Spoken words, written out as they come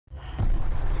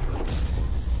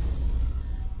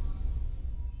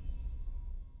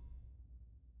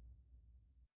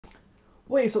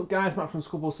What is up guys, Matt from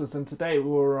Skullbusters, and today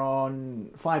we're on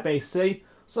Firebase Z.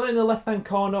 So in the left hand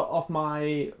corner of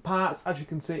my parts, as you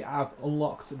can see, I've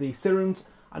unlocked the serums,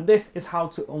 and this is how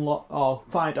to unlock or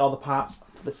find all the parts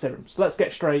for the serums. So let's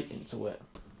get straight into it.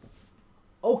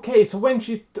 Okay, so once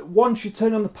you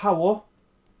turn on the power,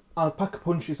 the pack of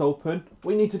punch is open.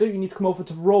 What you need to do, you need to come over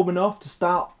to Ravenov to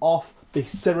start off the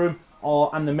serum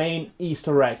and the main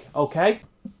Easter egg, okay?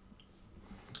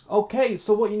 Okay,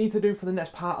 so what you need to do for the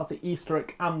next part of the Easter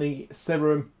egg and the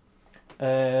serum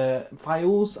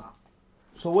files.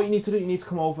 So what you need to do, you need to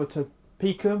come over to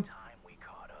Peck,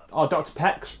 or Dr.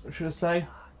 Peck, should I say.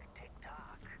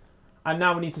 And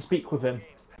now we need to speak with him.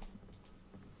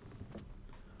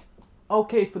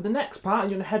 Okay, for the next part,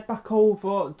 you're going to head back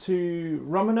over to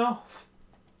Ravenov.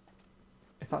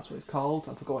 If that's what it's called,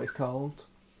 I forgot what it's called.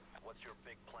 What's your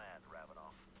big plan,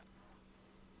 Ravenov?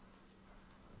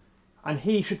 And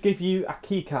he should give you a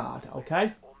keycard,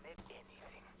 okay?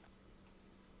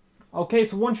 Okay,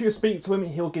 so once you speak to him,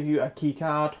 he'll give you a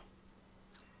keycard.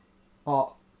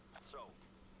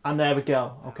 And there we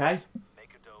go, okay?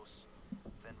 Make a dose,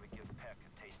 then we give Peck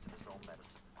a taste of his own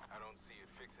medicine. I don't see it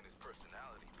fixing his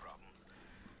personality problems.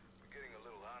 We're getting a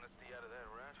little honesty out of that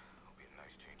rat. It'll be a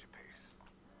nice change of pace.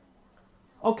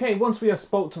 Okay, once we have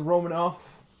spoke to Ravenov,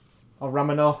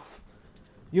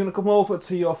 you're going to come over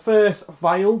to your first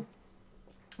vial,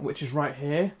 which is right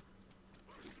here.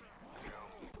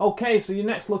 Okay, so your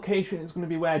next location is going to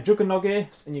be where Juggernog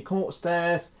is, and you come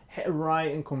upstairs, hit a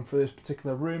right and come through this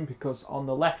particular room, because on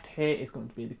the left here is going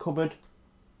to be the cupboard.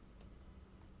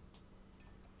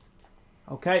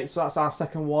 Okay, so that's our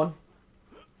second one.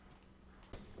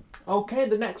 Okay,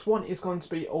 the next one is going to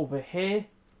be over here.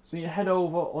 So you head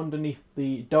over underneath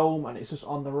the dome and it's just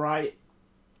on the right.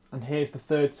 And here's the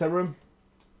third serum.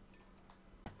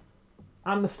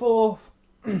 And the fourth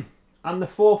and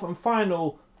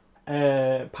final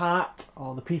part,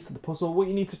 or the piece of the puzzle, what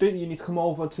you need to do, you need to come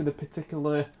over to the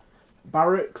particular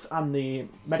barracks and the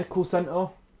medical centre.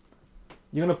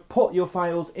 You're going to put your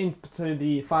files into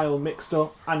the file mixer,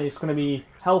 and it's going to be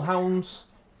hellhounds.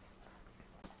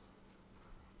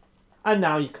 And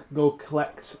now you can go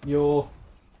collect your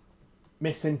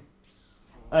missing,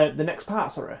 the next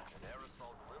part, sorry.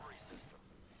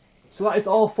 So that is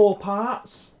all 4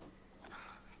 parts.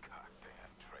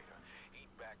 Goddamn traitor. He'd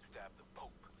backstab the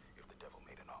Pope if the devil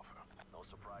made an offer. No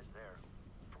surprise there.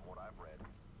 From what I've read,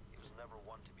 he was never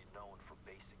one to be known for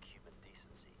basic human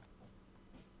decency.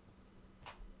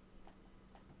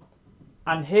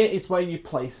 And here is where you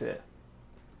place it.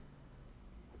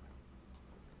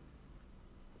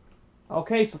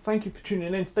 Okay, so thank you for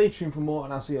tuning in. Stay tuned for more,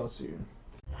 and I'll see you all soon.